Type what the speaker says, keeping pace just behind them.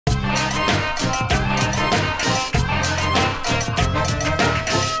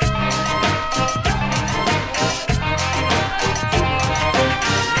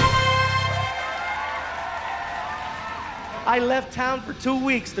I left town for 2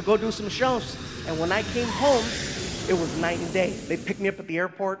 weeks to go do some shows. And when I came home, it was night and day. They picked me up at the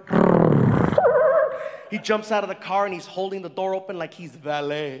airport. He jumps out of the car and he's holding the door open like he's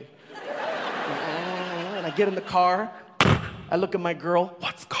valet. And I get in the car. I look at my girl.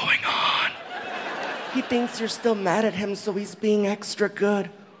 What's going on? He thinks you're still mad at him, so he's being extra good.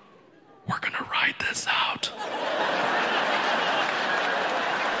 We're gonna ride this out.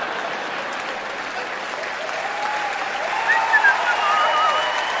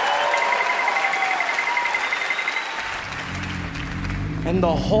 And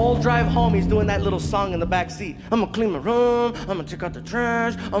the whole drive home, he's doing that little song in the back seat. I'm gonna clean my room, I'm gonna take out the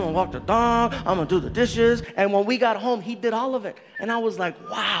trash, I'm gonna walk the dog, I'm gonna do the dishes. And when we got home, he did all of it. And I was like,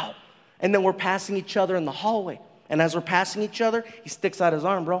 wow. And then we're passing each other in the hallway. And as we're passing each other, he sticks out his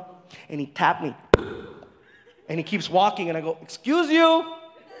arm, bro. And he tapped me. And he keeps walking, and I go, excuse you.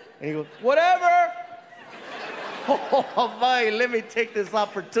 And he goes, whatever. Oh, boy, let me take this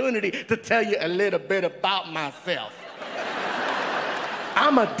opportunity to tell you a little bit about myself.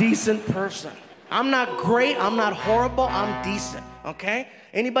 I'm a decent person. I'm not great, I'm not horrible, I'm decent, okay?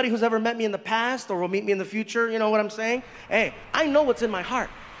 Anybody who's ever met me in the past or will meet me in the future, you know what I'm saying? Hey, I know what's in my heart.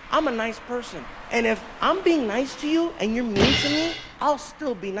 I'm a nice person. And if I'm being nice to you and you're mean to me, I'll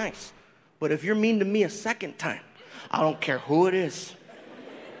still be nice. But if you're mean to me a second time, I don't care who it is.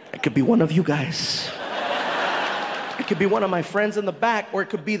 It could be one of you guys. It could be one of my friends in the back, or it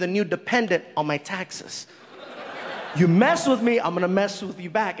could be the new dependent on my taxes. You mess with me, I'm gonna mess with you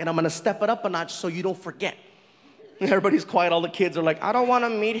back, and I'm gonna step it up a notch so you don't forget. Everybody's quiet, all the kids are like, I don't wanna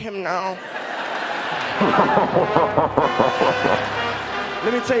meet him now.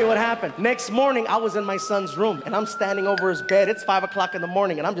 Let me tell you what happened. Next morning, I was in my son's room, and I'm standing over his bed. It's 5 o'clock in the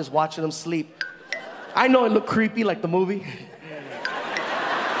morning, and I'm just watching him sleep. I know it looked creepy, like the movie.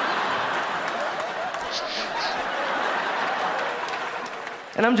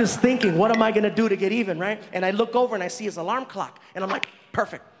 And I'm just thinking, what am I gonna do to get even, right? And I look over and I see his alarm clock, and I'm like,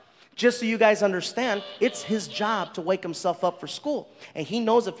 perfect. Just so you guys understand, it's his job to wake himself up for school. And he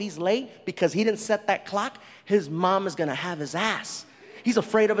knows if he's late because he didn't set that clock, his mom is gonna have his ass. He's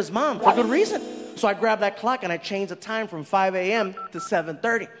afraid of his mom for good reason. So I grab that clock and I change the time from 5 a.m. to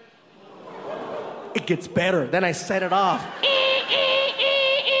 7:30. It gets better. Then I set it off.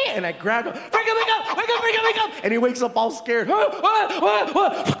 And I grabbed him. Wake up, wake up, wake up, wake up, wake up. And he wakes up all scared.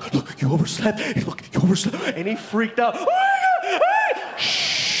 What? Look, you overslept. Look, you overslept. And he freaked out.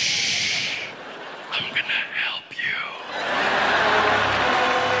 Shh. I'm gonna help you.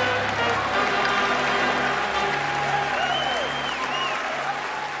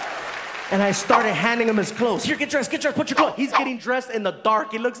 And I started handing him his clothes. Here, get dressed, put your clothes. He's getting dressed in the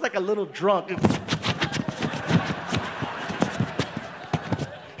dark. He looks like a little drunk.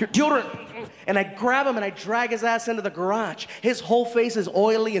 Your deodorant. And I grab him and I drag his ass into the garage. His whole face is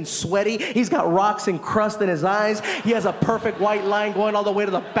oily and sweaty. He's got rocks and crust in his eyes. He has a perfect white line going all the way to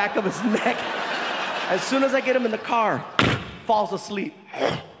the back of his neck. As soon as I get him in the car, falls asleep.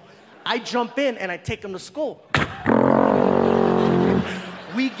 I jump in and I take him to school.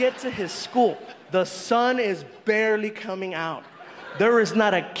 We get to his school. The sun is barely coming out. There is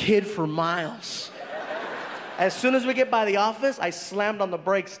not a kid for miles. As soon as we get by the office, I slammed on the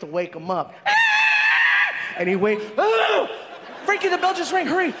brakes to wake him up. And he wakes, oh, Frankie, the bell just rang,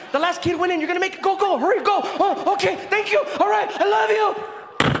 hurry. The last kid went in, you're gonna make it, go, hurry, go. Oh, okay, thank you, all right, I love you.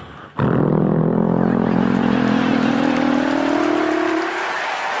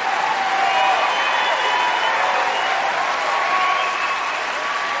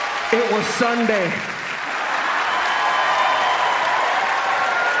 It was Sunday.